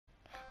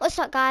What's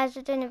up guys,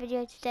 we're doing a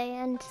video today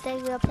and today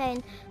we are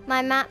playing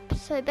my map.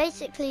 So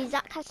basically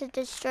Zach has to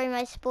destroy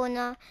my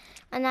spawner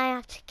and I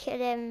have to kill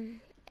him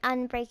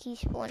and break his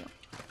spawner.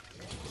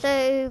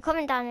 So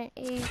comment down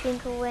who you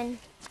think will win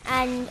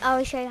and I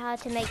will show you how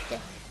to make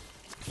this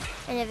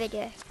in a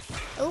video.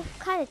 It will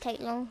kind of take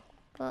long,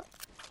 but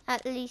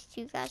at least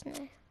you guys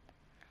know.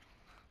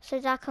 So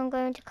Zach, I'm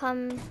going to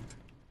come,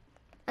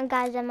 and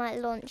guys, I might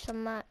launch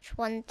some merch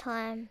one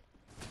time.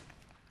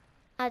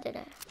 I don't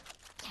know.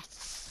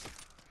 Yes.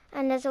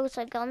 And there's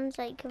also guns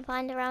that you can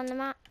find around the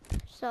map.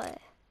 So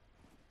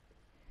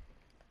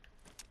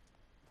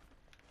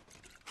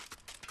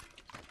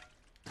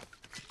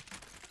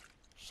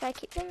should I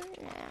keep them?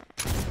 Nah.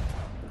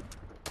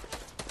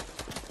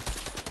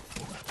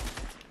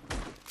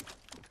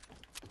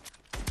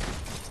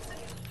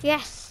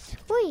 Yes.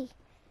 Whee.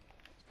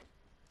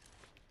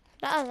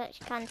 That was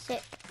actually kind of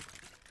sick.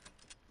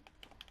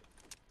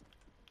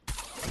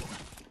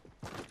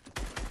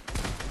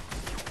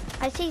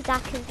 I see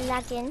Zach is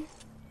lagging.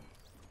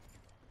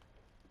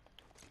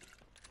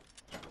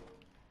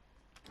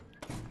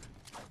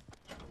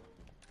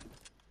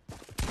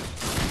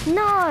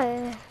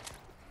 No!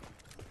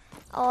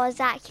 Oh,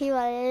 Zach, you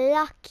are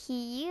lucky.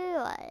 You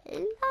are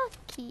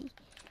lucky.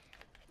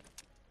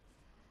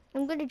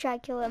 I'm gonna try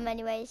to kill him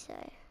anyway, so.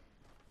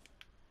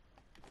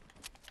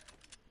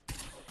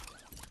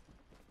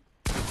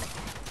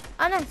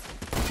 Oh no!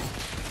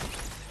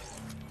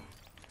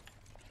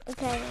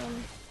 Okay,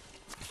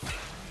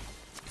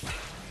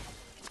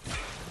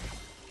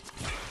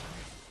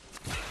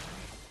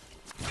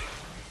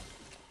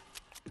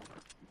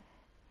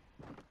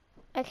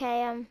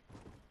 Okay,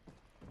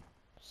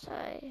 so.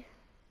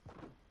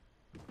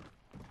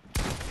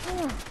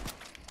 Oh.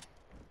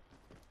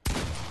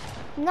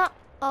 No,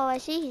 oh, I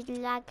see his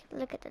lag.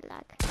 Look at the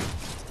lag.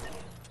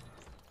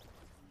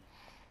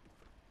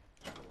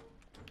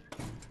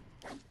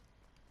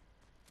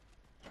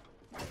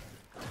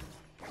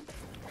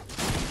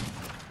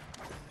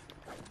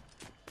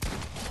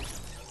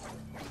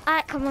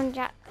 Alright, come on,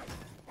 Jack.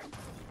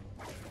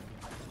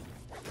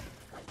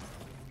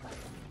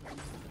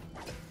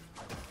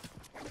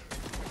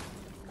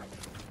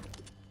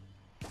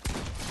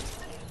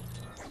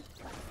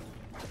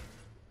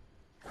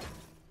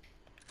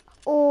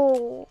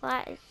 Oh,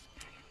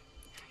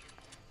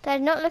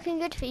 that's not looking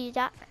good for you,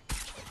 Jack.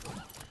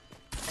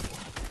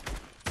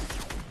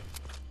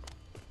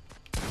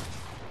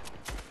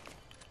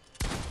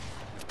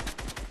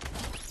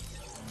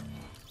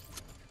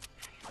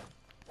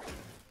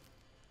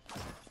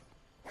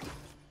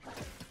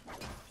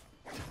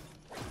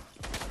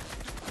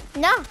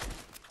 No.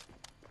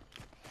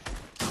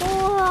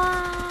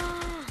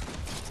 Oh,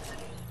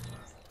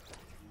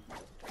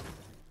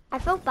 I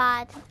feel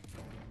bad.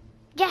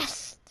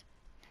 Yes.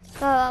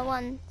 Oh, I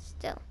won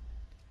still.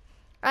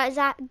 Right,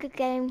 Zach, good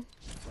game.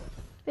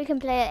 We can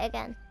play it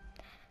again.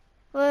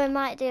 Well, we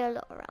might do a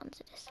lot of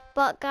rounds of this.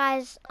 But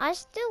guys, I'm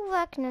still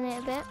working on it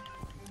a bit.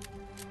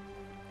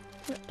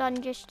 Not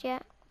done just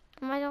yet.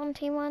 Am I on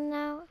team 1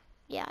 now?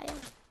 Yeah, I am.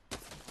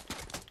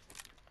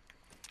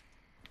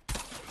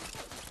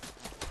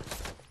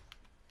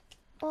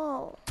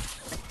 Oh.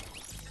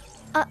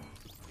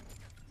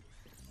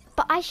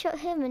 But I shot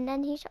him and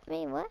then he shot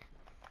me. What?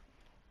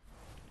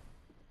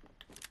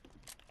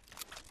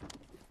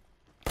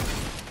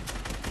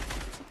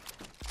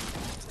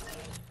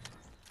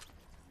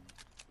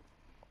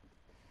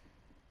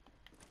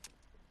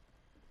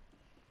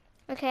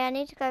 Okay, I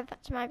need to go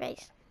back to my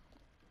base.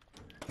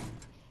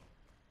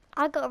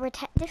 I gotta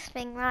protect this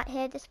thing right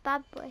here, this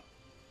bad boy.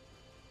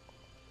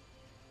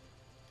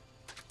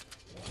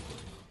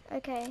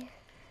 Okay.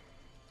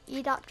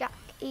 Eat up, Jack.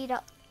 Eat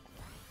up.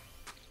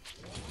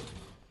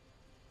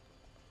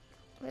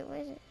 Wait, where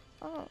is it?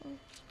 Oh.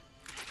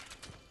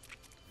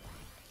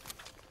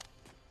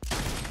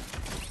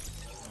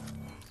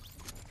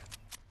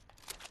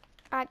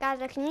 Alright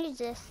guys, I can use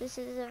this. This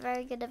is a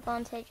very good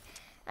advantage.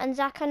 And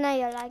Zach, I know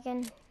you're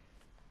lagging.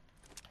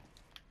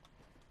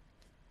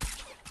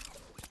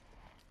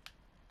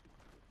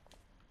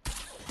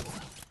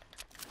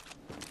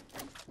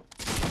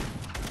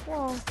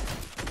 Whoa.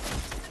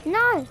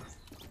 No!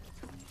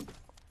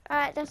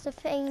 Alright, that's the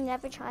thing.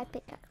 Never try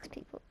pickaxe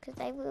people, because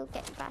they will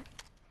get back.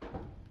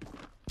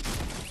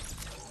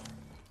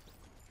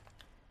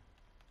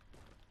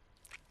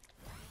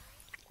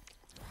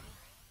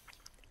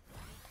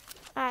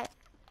 Alright.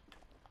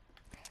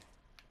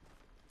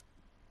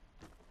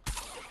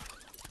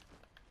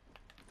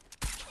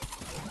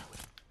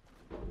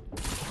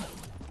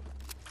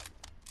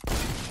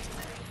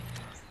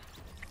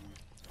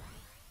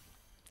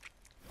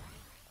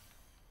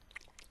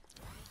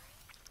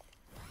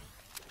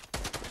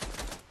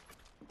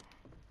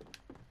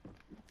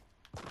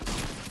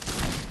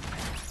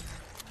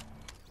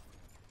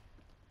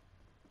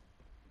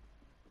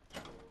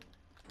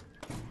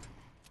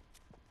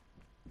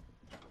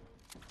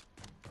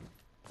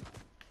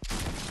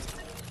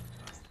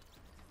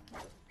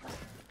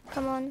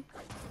 Come on.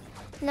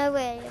 No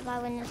way if I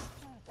win this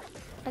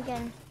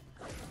again.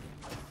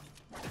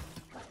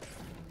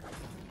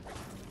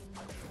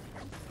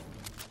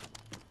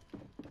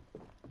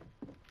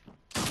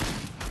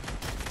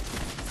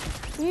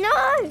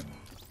 No!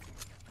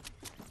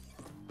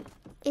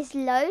 It's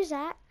low,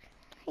 Zach.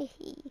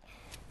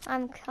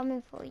 I'm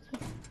coming for you.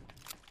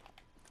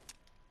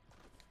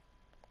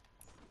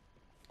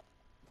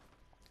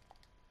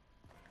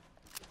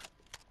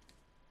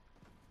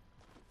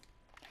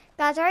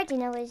 Guys, I already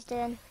know what he's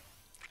doing.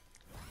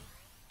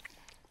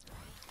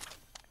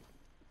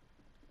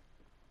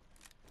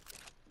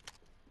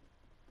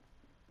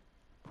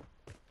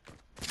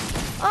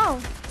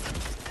 Oh!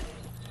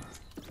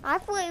 I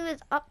thought he was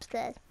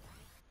upstairs.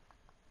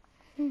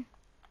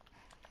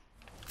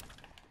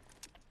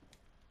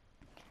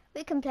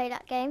 We can play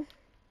that game.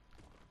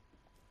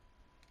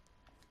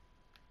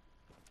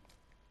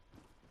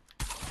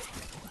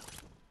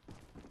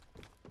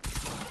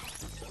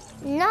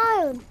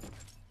 No!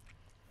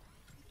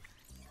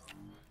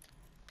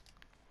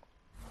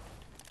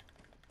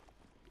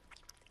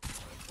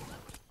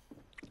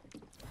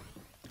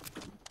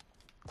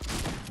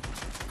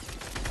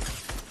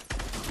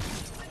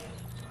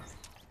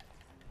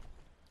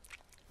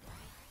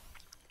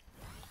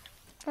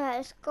 Right,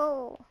 let's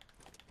go.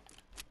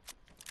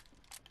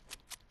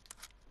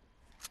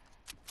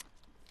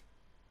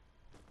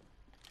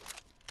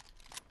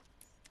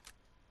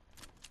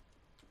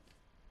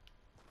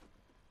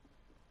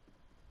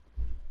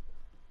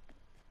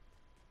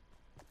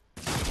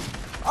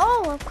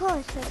 Oh, of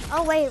course.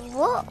 Oh, wait,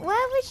 what? Where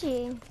was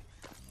you?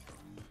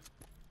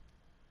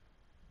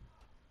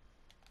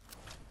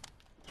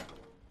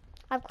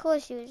 Of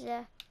course you was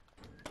there.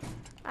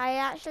 I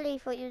actually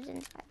thought you was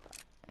inside.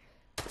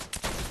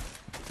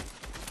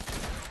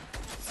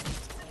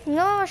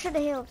 No, I should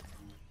have healed.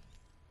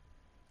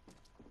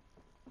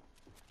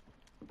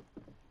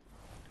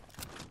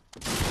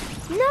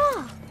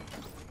 No!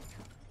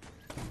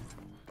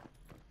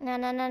 No,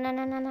 no, no, no,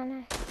 no, no, no,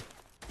 no.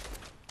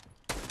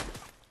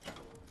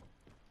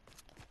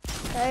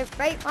 Don't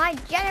break my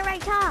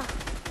generator!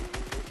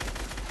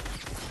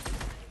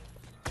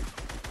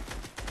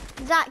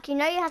 Zach, you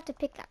know you have to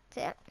pickaxe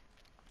it.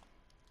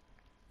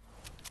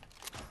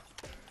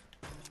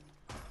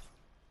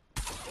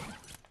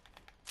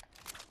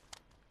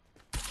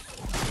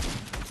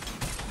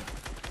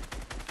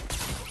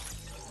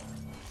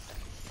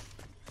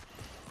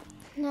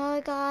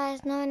 No,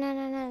 guys, no, no,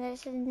 no, no,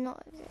 this is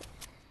not it.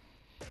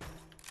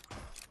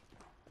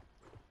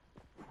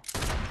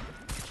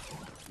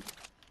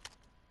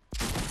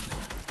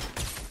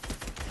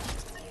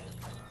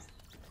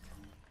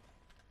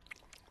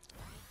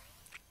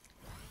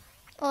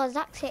 Oh,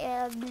 Zach's hit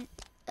it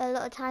a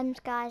lot of times,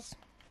 guys.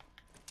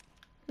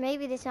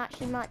 Maybe this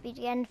actually might be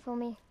the end for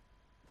me.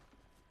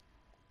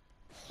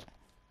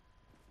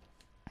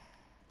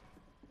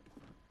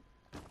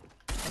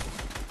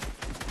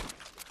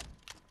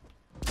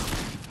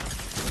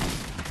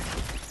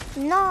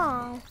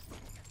 No.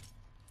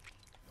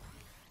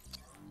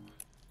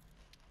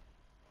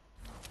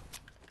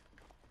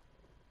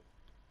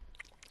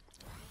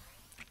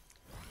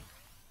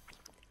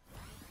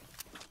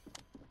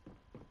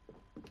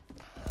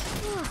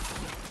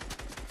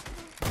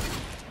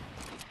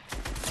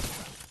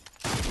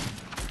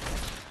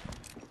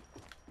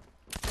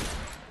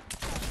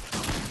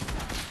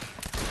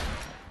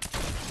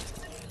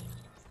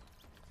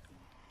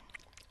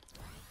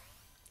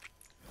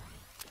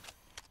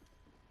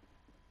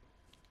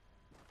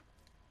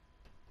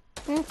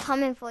 I'm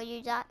coming for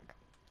you, Zach.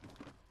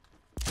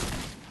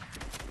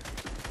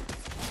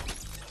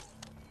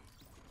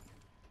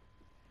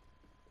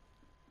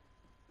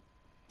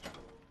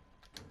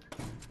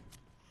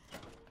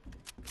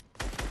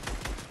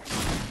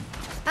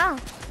 Oh,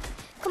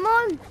 come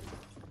on.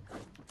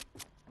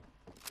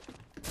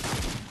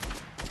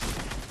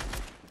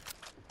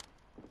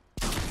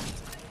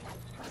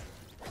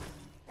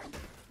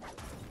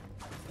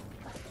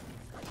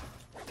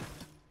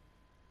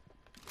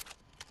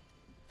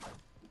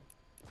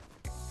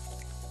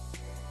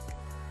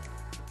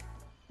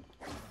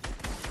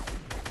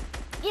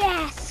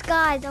 Yes,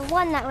 guys, I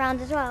won that round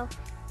as well.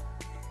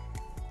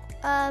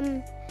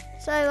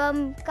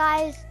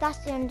 Guys, that's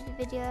the end of the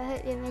video. I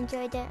hope you've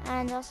enjoyed it,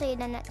 and I'll see you in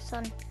the next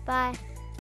one. Bye.